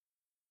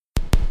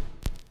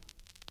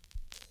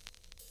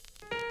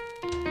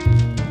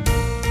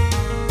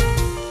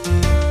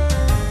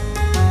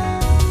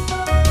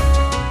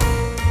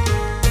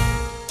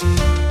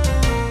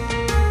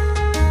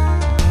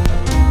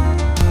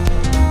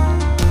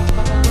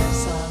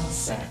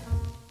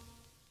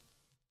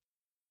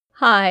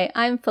Hi,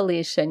 I'm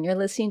Felicia, and you're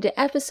listening to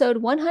episode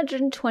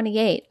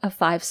 128 of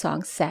 5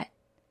 Song Set.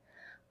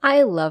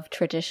 I love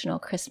traditional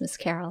Christmas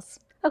carols.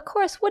 Of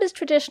course, what is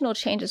traditional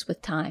changes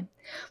with time,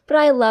 but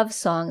I love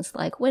songs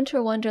like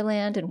Winter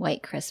Wonderland and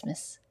White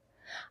Christmas.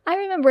 I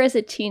remember as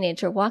a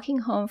teenager walking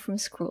home from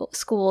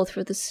school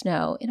through the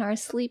snow in our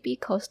sleepy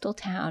coastal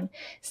town,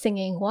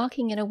 singing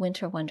Walking in a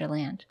Winter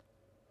Wonderland.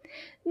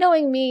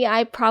 Knowing me,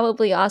 I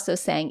probably also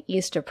sang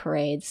Easter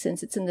Parade,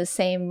 since it's in the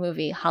same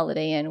movie,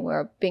 Holiday Inn,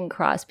 where Bing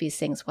Crosby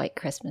sings White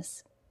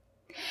Christmas.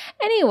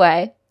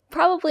 Anyway,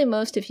 probably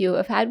most of you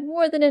have had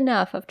more than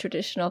enough of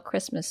traditional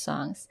Christmas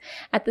songs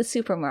at the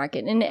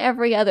supermarket and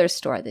every other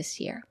store this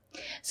year.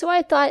 So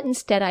I thought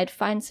instead I'd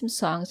find some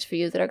songs for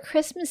you that are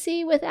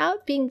Christmassy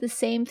without being the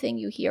same thing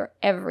you hear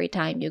every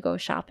time you go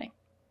shopping.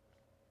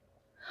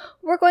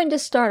 We're going to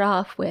start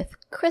off with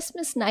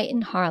Christmas Night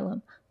in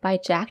Harlem by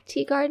Jack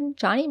Teagarden,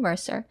 Johnny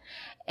Mercer,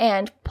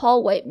 and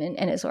Paul Whiteman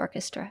and his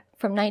orchestra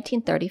from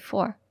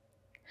 1934.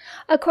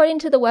 According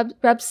to the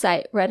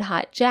website Red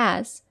Hot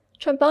Jazz,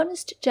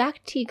 trombonist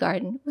Jack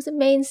Teagarden was a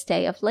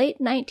mainstay of late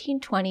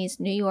 1920s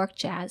New York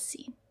jazz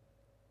scene.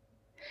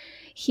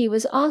 He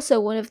was also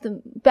one of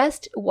the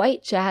best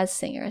white jazz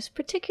singers,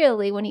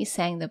 particularly when he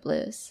sang the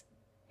blues.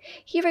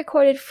 He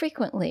recorded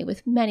frequently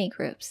with many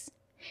groups.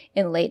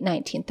 In late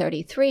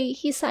 1933,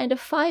 he signed a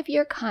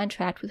 5-year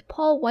contract with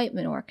Paul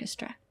Whiteman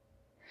Orchestra.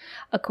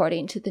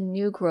 According to the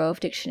New Grove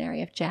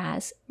Dictionary of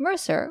Jazz,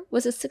 Mercer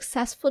was a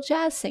successful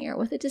jazz singer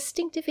with a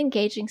distinctive,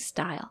 engaging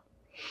style.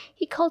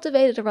 He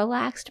cultivated a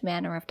relaxed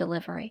manner of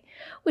delivery,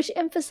 which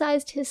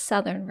emphasized his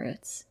Southern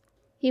roots.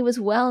 He was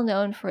well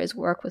known for his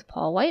work with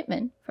Paul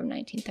Whiteman from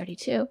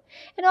 1932,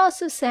 and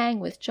also sang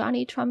with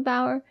Johnny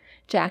Trumbauer,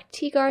 Jack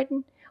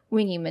Teagarden,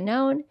 Wingy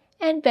Manone,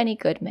 and Benny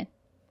Goodman.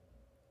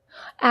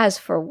 As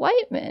for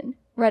Whiteman,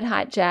 Red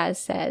Hot Jazz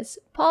says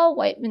Paul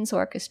Whiteman's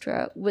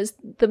orchestra was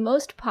the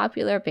most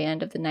popular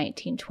band of the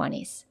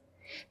 1920s.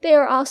 They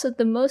are also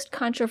the most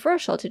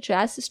controversial to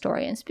jazz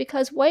historians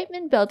because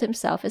Whiteman billed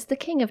himself as the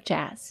king of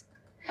jazz.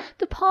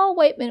 The Paul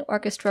Whiteman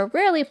Orchestra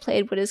rarely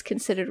played what is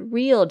considered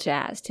real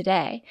jazz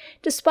today,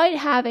 despite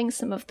having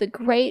some of the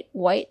great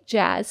white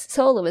jazz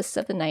soloists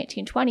of the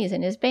 1920s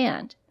in his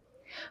band.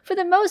 For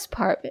the most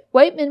part,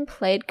 Whiteman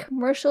played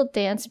commercial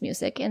dance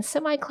music and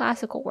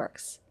semi-classical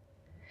works.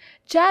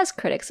 Jazz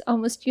critics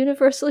almost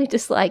universally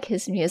dislike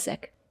his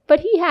music,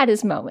 but he had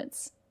his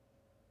moments.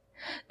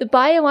 The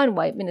bio on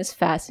Whiteman is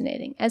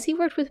fascinating, as he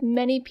worked with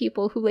many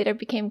people who later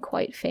became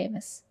quite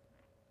famous.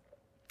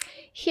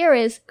 Here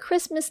is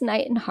Christmas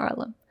Night in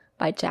Harlem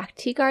by Jack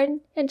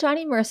Teagarden and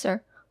Johnny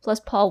Mercer, plus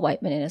Paul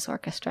Whiteman and his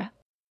orchestra.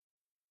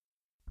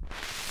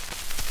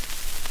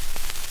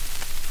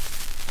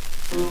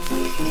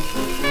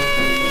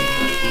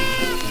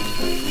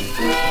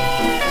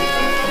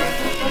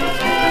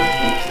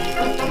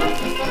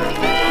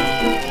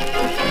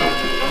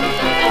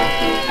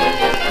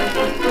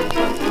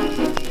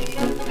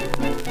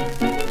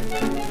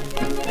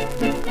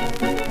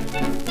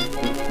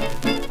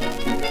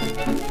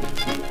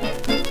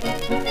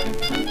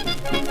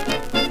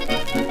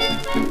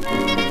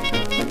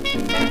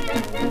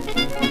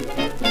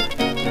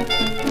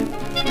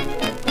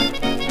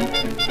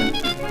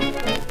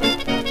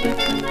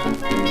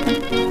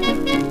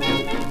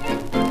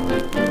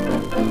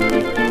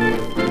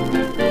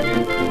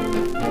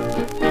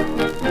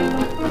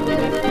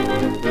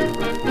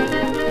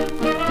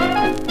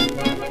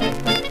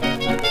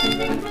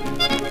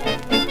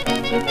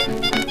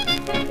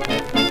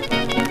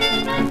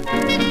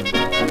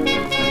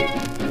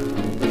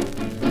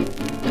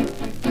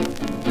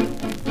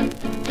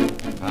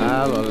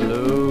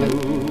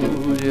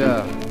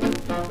 Hallelujah,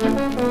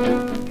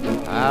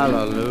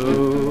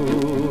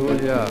 hallelujah,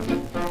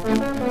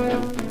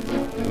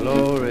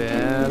 glory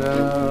and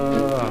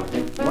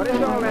What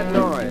is all that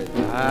noise?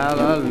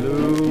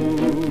 hallelujah,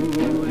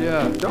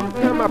 Don't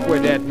come up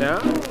with that now.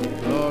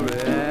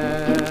 glory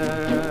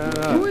and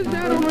Who is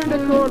that over in the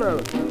corner?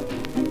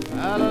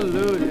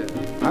 hallelujah.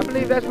 I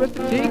believe that's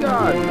Mr.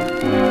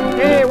 Teagarden.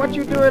 Hey, what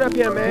you doing up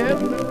here,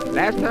 man?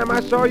 Last time I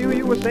saw you,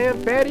 you were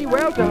saying fatty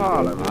well to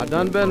Harlem. I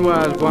done been where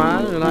I was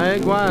going, and I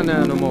ain't going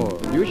there no more.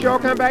 You sure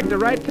come back the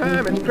right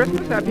time. It's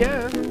Christmas up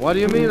here. What do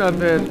you mean up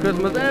here? It's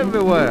Christmas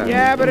everywhere.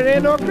 Yeah, but it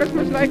ain't no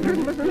Christmas like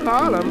Christmas in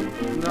Harlem.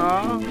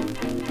 No?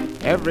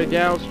 Every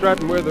gal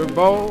strutting with her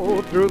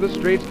bow through the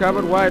streets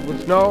covered white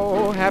with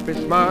snow. Happy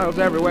smiles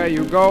everywhere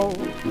you go.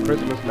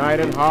 Christmas night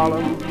in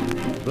Harlem.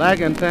 Black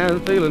and tan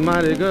feeling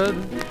mighty good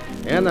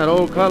in that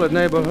old colored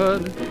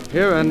neighborhood.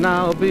 Here and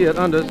now be it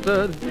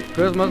understood,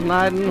 Christmas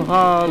night in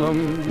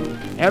Harlem.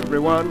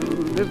 Everyone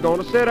is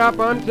gonna sit up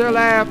until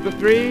after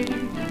 3.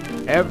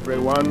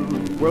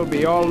 Everyone will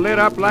be all lit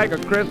up like a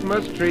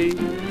Christmas tree.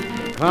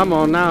 Come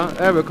on now,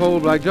 every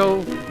cold black Joe,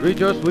 reach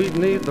your sweet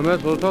neath the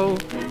mistletoe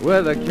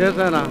with a kiss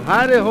and a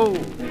hidey-ho.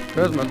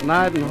 Christmas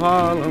night in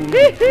Harlem.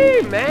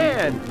 Hee-hee,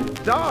 man!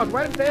 Dog,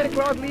 what did Santa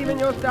Claus leave in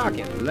your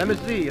stocking? Let me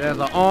see, there's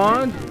an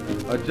orange,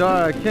 a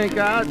jar of kink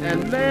out,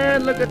 and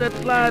man, look at that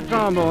slide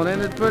trombone,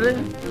 ain't it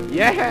pretty?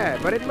 Yeah,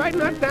 but it might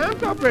not sound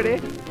so pretty.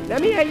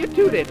 Let me hear you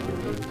toot it.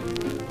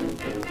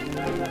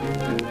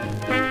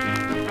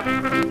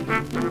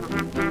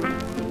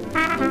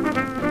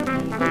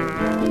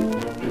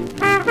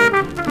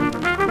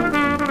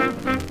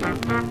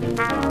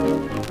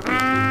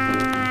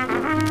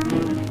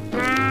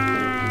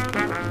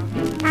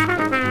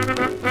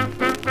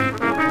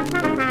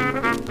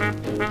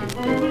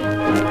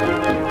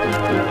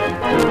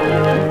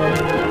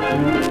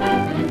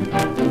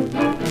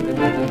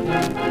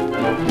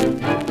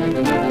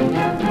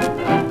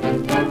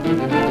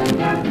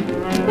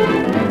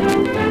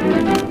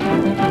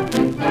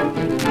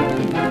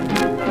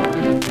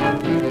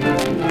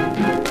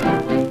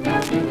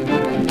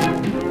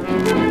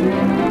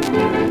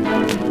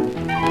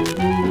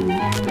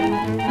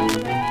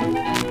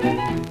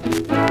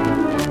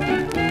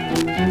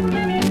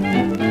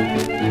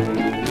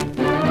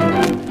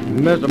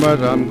 Mr.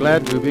 Mercer, I'm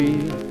glad to be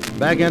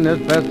back in this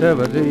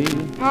festivity.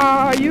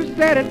 Ah, you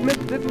said it,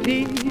 Mr.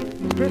 T.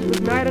 It's Christmas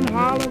night in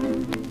Harlem.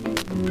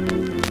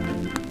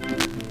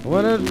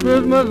 When it's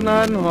Christmas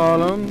night in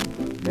Harlem,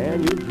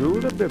 Man, you drew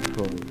the bib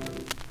full.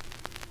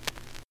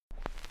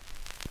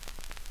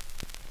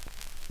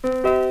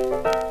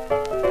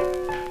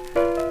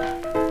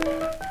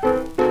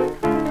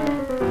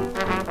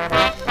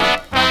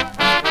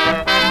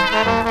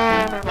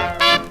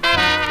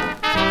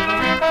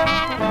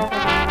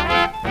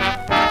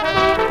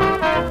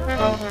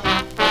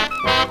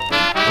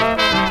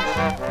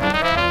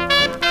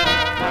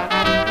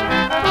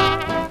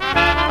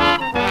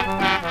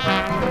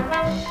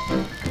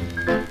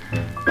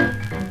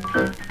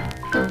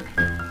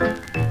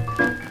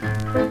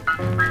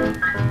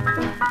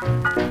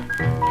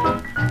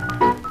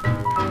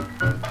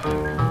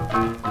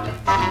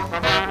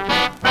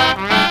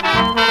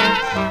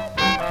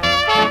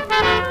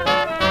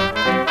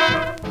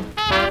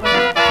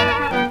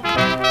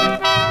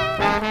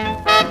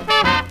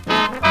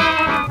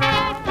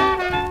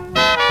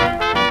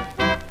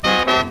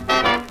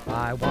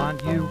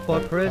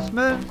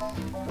 Christmas,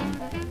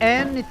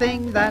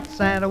 anything that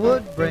Santa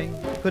would bring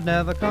could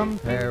never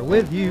compare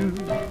with you.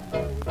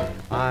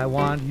 I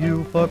want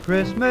you for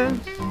Christmas.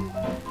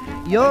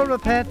 You're a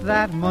pet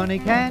that money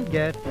can't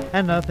get,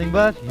 and nothing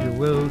but you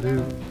will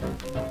do.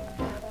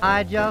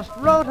 I just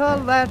wrote a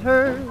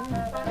letter,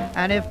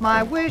 and if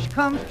my wish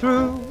comes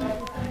true,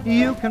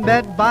 you can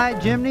bet by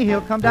Jiminy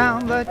he'll come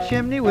down the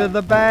chimney with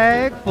a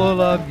bag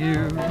full of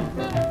you.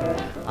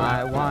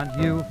 I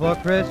want you for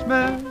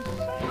Christmas.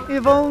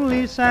 If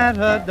only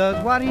Santa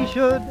does what he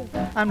should,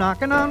 I'm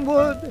knocking on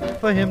wood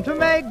for him to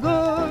make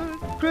good.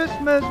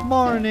 Christmas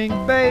morning,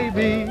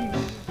 baby,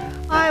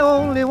 I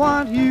only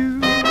want you.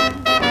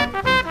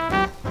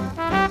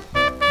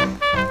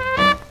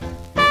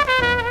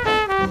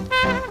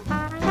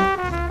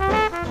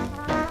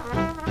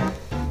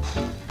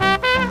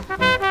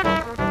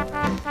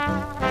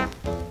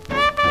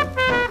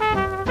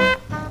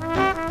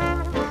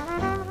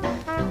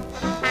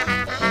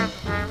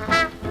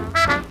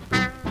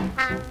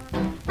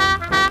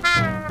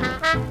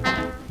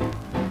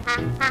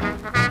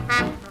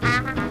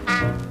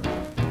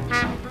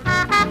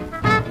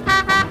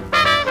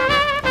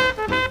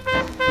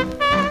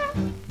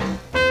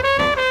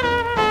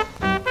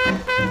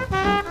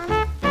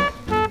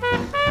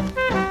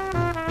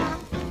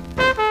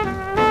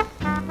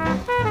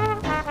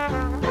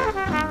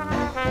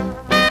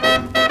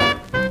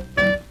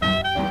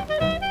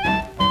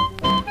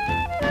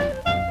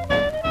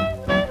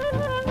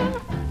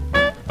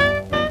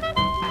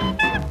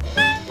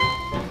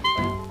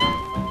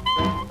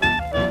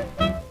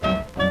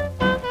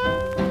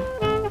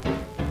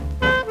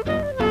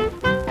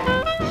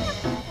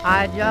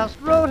 I just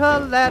wrote a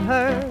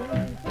letter,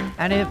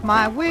 and if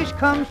my wish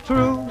comes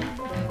true,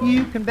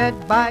 you can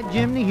bet by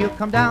Jiminy he'll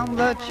come down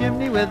the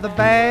chimney with a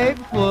bag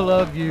full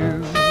of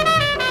you.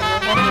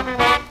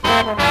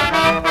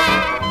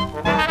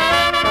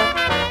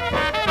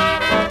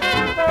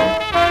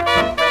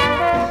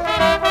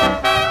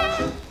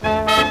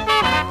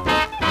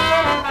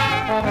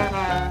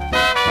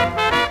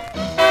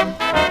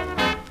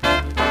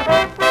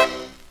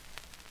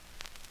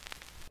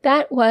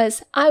 That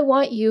was I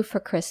Want You for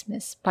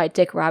Christmas by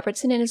Dick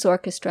Robertson and his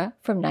orchestra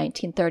from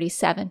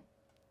 1937.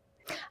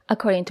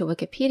 According to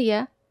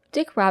Wikipedia,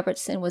 Dick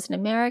Robertson was an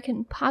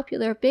American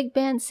popular big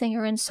band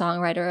singer and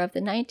songwriter of the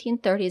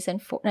 1930s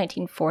and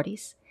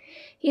 1940s.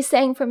 He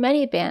sang for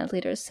many band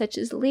leaders such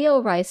as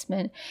Leo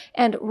Reisman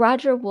and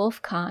Roger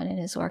Wolf-Kahn and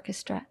his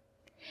orchestra,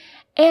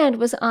 and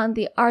was on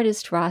the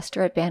artist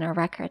roster at Banner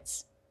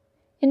Records.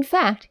 In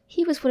fact,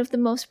 he was one of the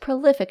most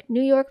prolific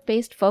New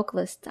York-based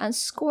vocalists on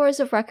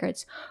scores of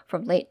records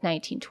from late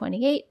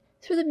 1928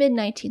 through the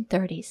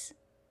mid-1930s.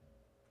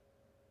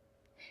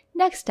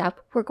 Next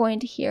up, we're going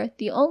to hear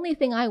The Only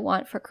Thing I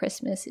Want for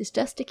Christmas Is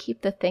Just to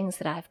Keep the Things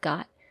That I've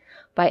Got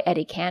by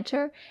Eddie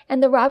Cantor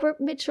and the Robert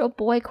Mitchell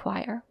Boy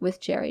Choir with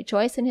Jerry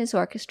Joyce and his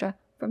orchestra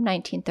from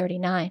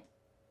 1939.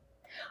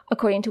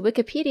 According to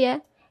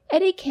Wikipedia,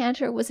 Eddie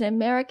Cantor was an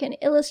American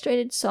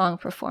illustrated song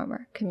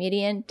performer,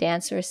 comedian,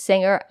 dancer,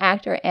 singer,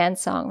 actor, and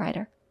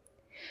songwriter.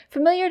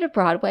 Familiar to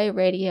Broadway,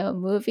 radio,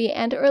 movie,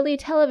 and early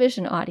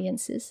television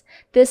audiences,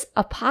 this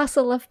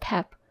apostle of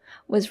pep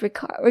was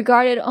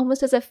regarded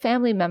almost as a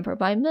family member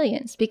by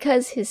millions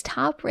because his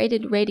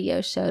top-rated radio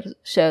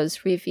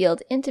shows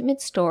revealed intimate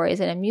stories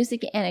and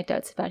amusing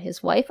anecdotes about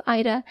his wife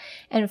Ida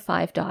and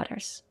 5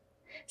 daughters.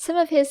 Some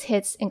of his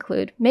hits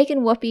include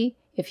Makin' Whoopee,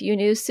 If You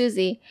Knew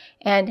Susie,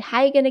 and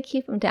How You Gonna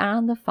Keep 'Em Down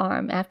on the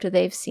Farm After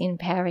They've Seen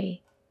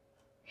Perry.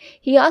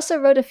 He also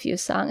wrote a few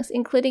songs,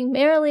 including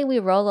Merrily We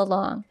Roll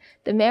Along,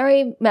 the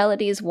Merry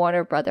Melodies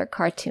Warner Brother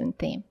cartoon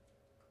theme.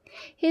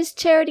 His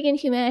charity and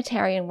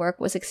humanitarian work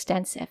was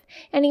extensive,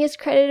 and he is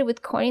credited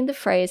with coining the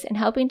phrase and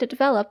helping to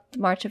develop the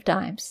March of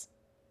Dimes.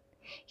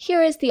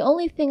 Here is The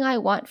Only Thing I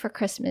Want for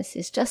Christmas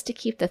is Just to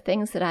Keep the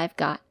Things That I've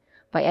Got,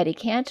 by Eddie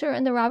Cantor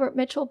and the Robert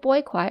Mitchell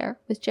Boy Choir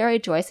with Jerry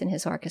Joyce and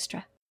his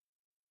orchestra.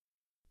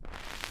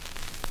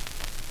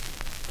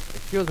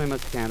 Excuse me,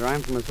 Mr. Cantor,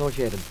 I'm from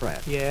Associated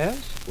Press. Yes?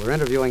 We're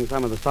interviewing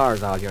some of the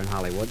stars out here in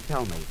Hollywood.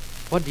 Tell me,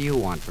 what do you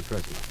want for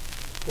Christmas?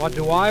 What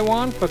do I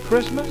want for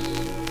Christmas?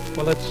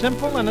 Well, it's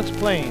simple and it's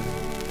plain.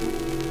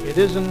 It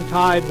isn't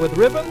tied with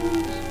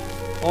ribbons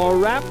or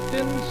wrapped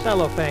in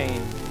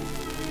cellophane.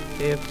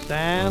 If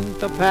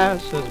Santa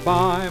passes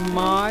by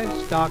my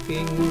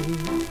stocking,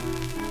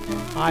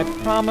 I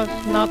promise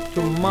not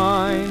to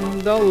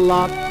mind a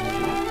lot.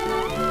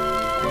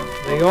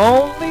 The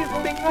only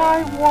thing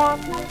I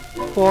want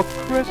for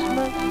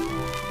Christmas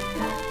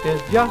is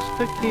just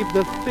to keep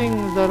the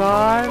things that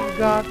I've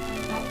got.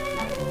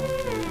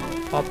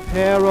 A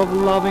pair of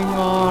loving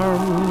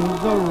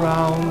arms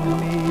around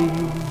me,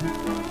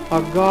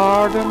 a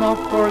garden of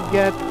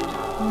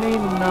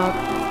forget-me-not.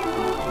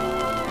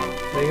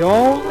 The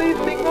only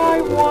thing I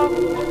want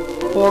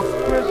for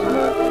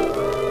Christmas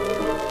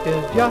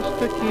is just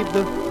to keep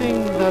the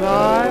things that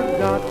I've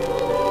got.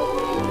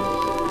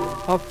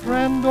 A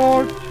friend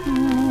or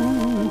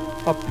two,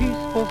 a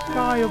peaceful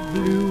sky of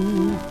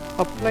blue,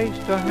 a place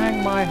to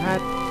hang my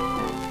hat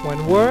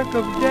when work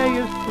of day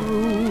is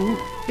through.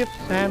 If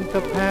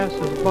Santa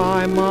passes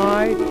by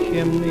my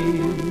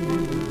chimney,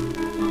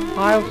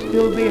 I'll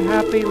still be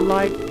happy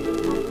like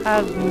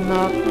as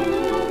not.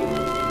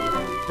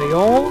 The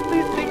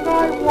only thing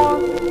I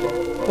want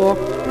for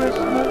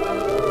Christmas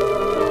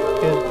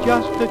is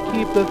just to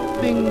keep the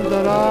things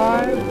that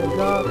I've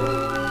got.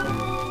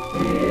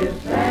 If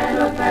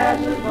Santa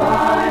passes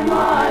by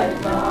my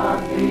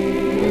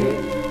stocking,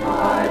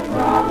 I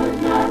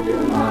promise not to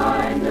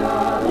mind a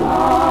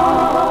lot.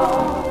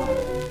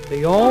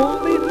 The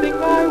only thing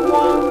I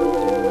want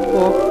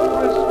for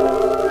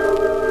Christmas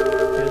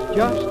is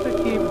just to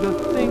keep the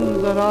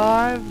things that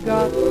I've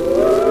got.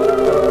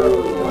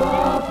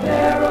 A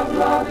pair of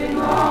loving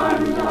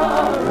arms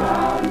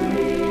around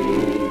me,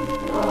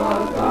 a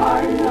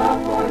garden of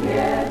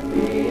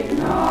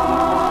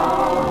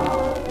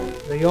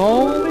forget-me-not. The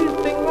only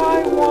thing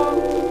I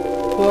want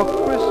for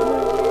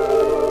Christmas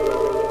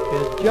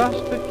is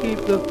just to keep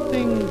the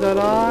things that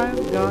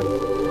I've got.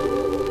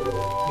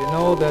 You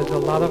know, there's a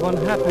lot of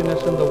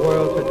unhappiness in the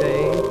world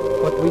today,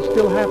 but we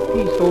still have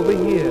peace over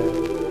here.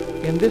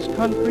 In this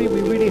country,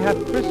 we really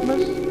have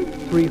Christmas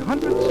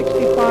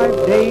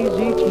 365 days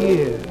each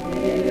year.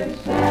 If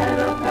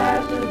Santa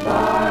passes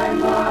by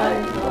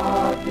my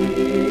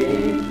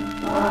stocking,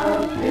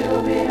 I'll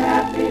still be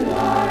happy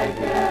like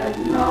as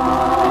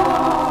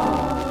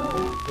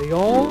not. The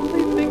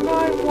only thing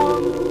I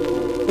want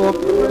for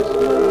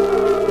Christmas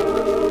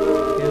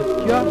is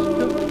just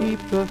to keep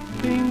the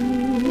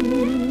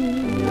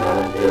things,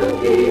 just to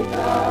keep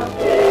the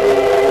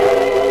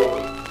things,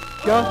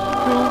 just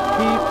to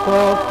keep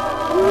the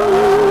things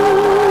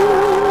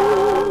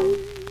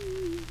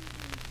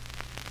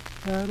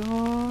that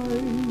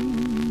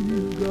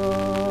I've got.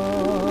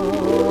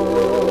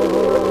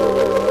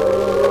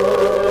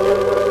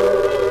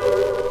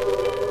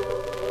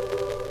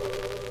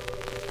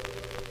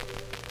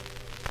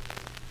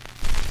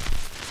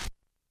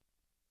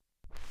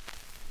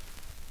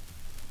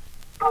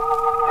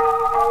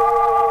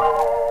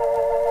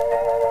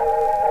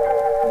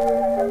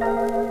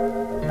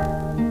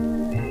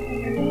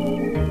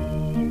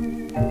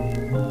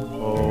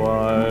 Oh,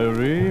 I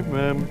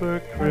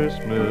remember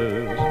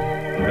Christmas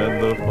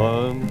and the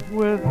fun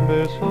with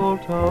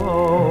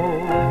mistletoe,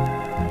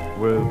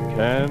 with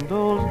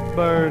candles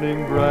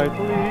burning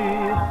brightly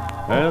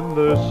and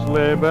the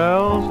sleigh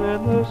bells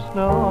in the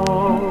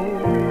snow.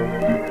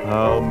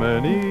 How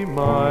many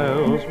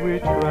miles we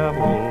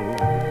traveled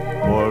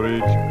for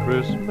each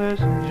Christmas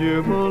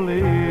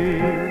jubilee.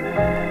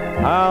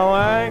 How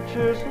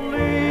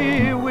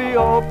anxiously we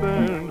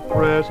opened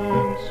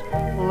presents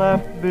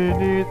left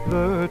beneath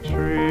the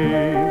tree.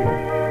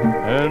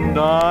 And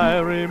I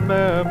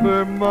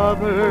remember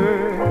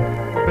Mother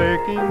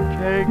baking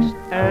cakes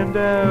and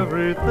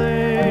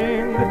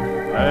everything,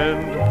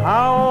 and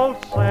how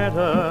old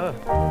Santa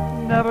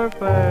never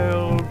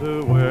failed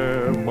to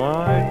wear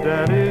my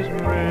daddy's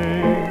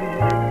ring.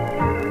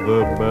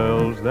 The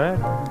bells that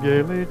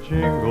gaily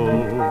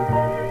jingle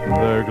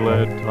their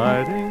glad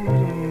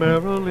tidings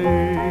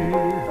merrily.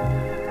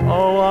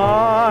 Oh,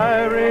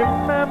 I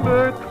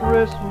remember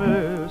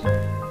Christmas,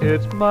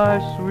 it's my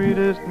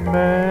sweetest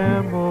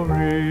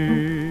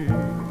memory.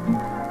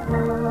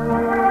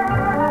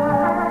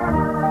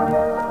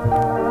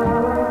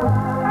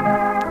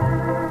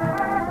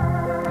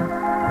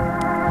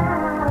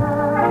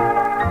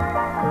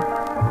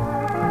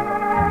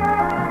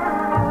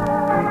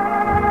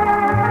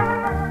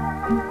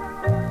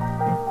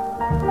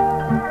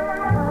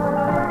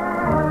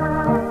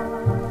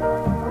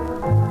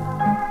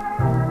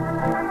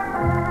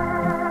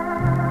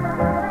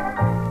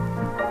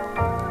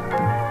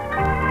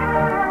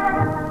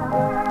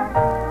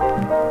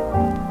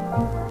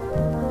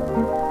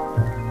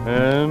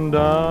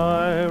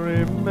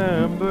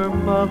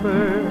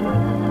 mother,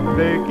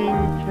 baking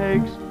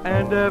cakes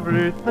and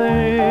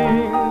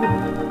everything,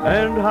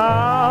 and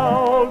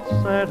how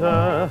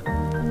Santa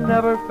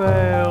never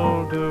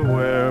failed to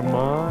wear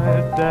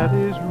my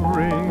daddy's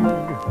ring.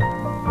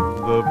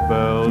 The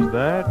bells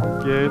that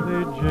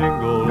gaily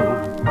jingled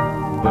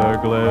their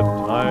glad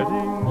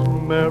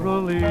tidings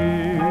merrily.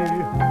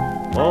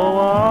 Oh,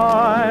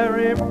 I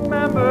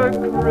remember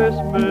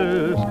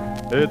Christmas,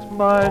 it's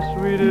my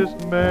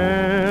sweetest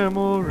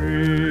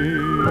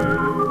memory.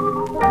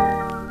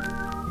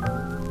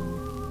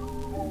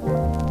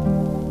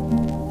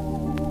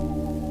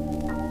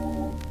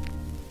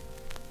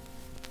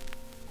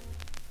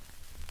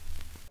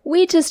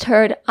 We just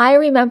heard I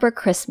Remember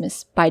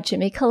Christmas by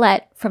Jimmy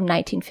Collette from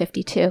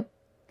 1952.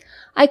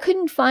 I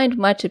couldn't find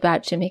much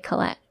about Jimmy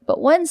Collette,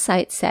 but one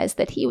site says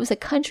that he was a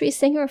country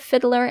singer,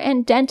 fiddler,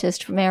 and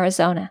dentist from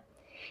Arizona.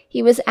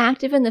 He was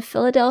active in the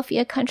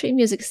Philadelphia country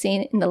music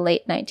scene in the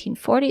late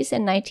 1940s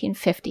and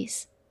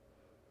 1950s.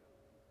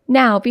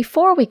 Now,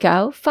 before we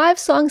go, 5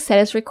 Song Set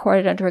is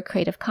recorded under a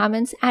Creative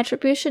Commons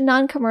Attribution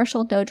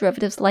Non-Commercial No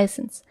Derivatives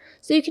license,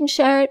 so you can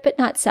share it but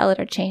not sell it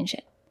or change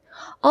it.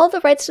 All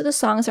the rights to the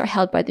songs are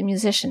held by the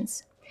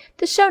musicians.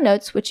 The show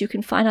notes, which you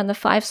can find on the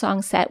 5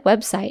 Song Set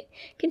website,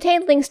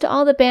 contain links to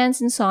all the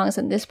bands and songs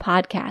in this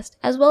podcast,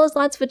 as well as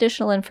lots of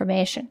additional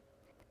information.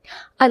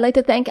 I'd like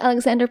to thank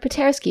Alexander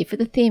Petersky for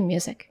the theme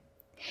music.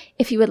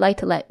 If you would like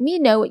to let me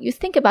know what you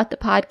think about the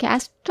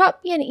podcast,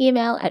 drop me an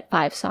email at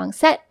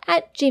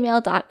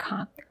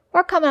 5songset@gmail.com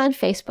or comment on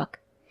Facebook.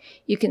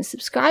 You can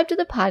subscribe to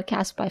the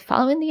podcast by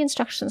following the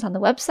instructions on the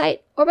website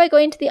or by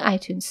going to the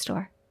iTunes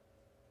store.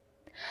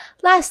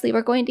 Lastly,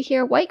 we're going to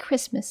hear White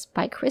Christmas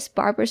by Chris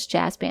Barber's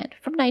Jazz Band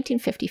from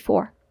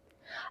 1954.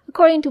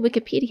 According to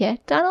Wikipedia,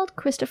 Donald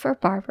Christopher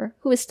Barber,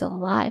 who is still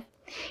alive,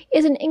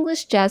 is an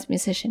English jazz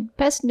musician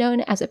best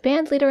known as a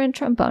bandleader and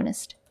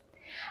trombonist.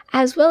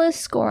 As well as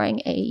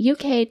scoring a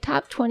UK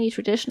top 20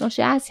 traditional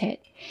jazz hit,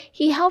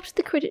 he helped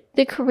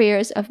the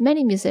careers of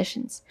many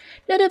musicians,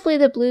 notably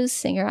the blues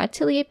singer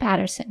Attilia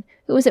Patterson,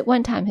 who was at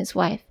one time his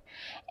wife,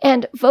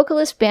 and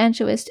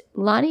vocalist-banjoist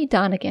Lonnie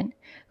Donegan,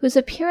 whose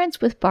appearance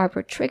with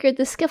Barber triggered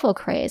the skiffle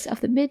craze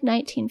of the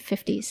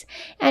mid-1950s,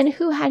 and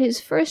who had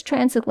his first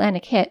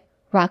transatlantic hit,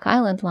 Rock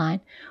Island Line,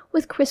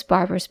 with Chris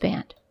Barber's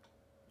band.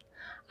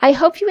 I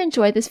hope you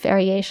enjoyed this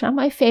variation on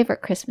my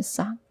favorite Christmas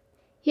song.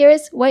 Here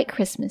is White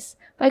Christmas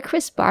by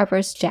Chris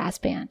Barber's Jazz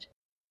Band.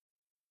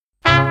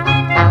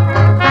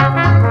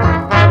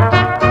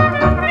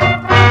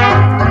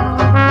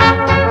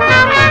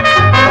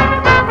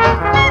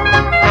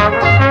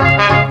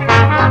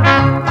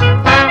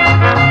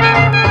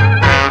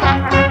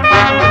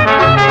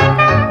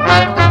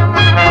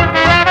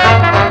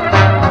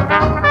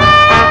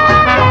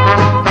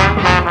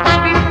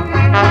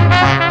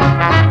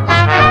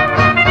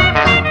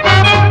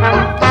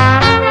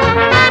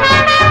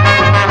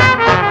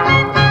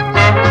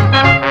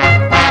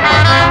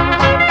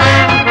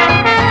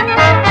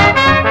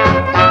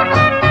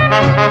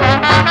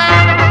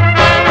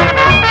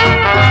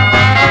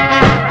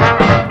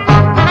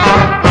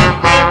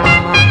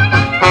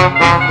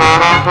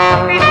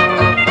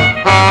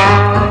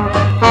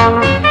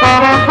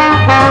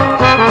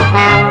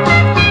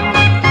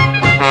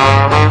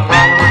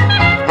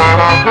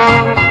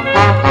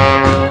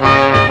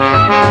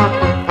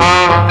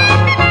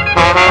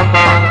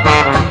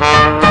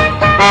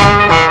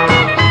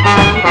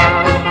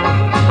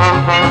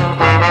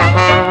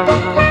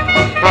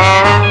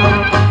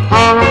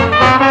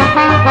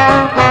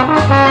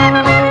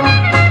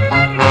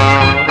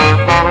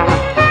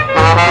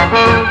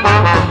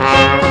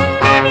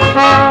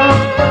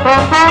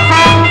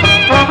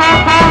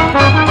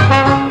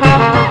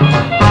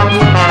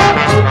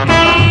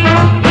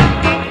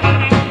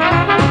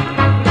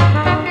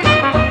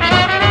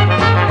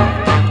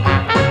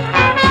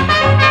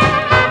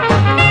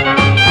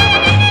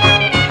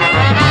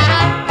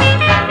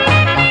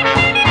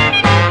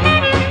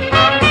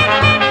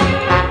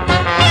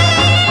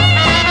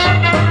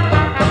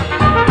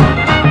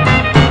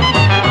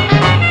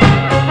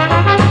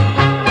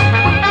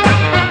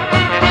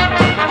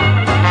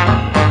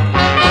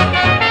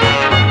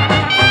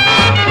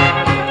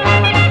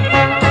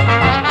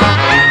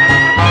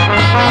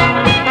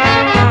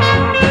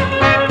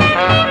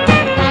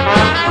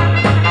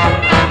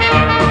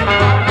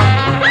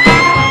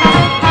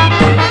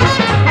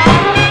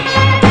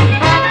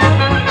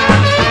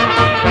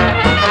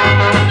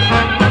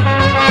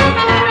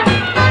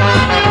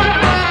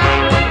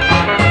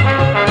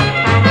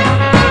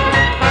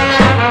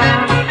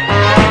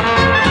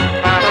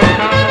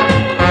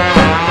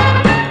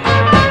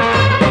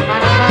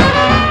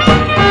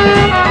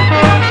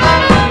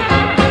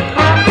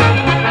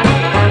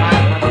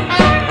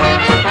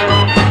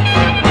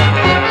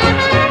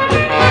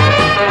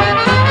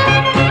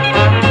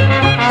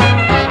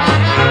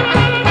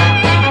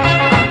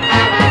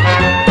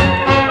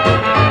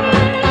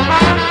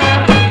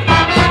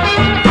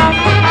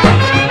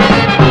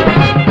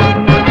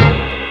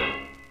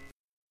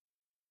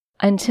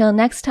 Until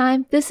next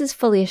time, this is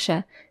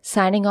Felicia,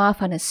 signing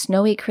off on a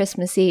snowy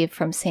Christmas Eve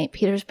from St.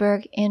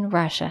 Petersburg in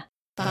Russia.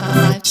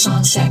 5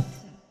 song set.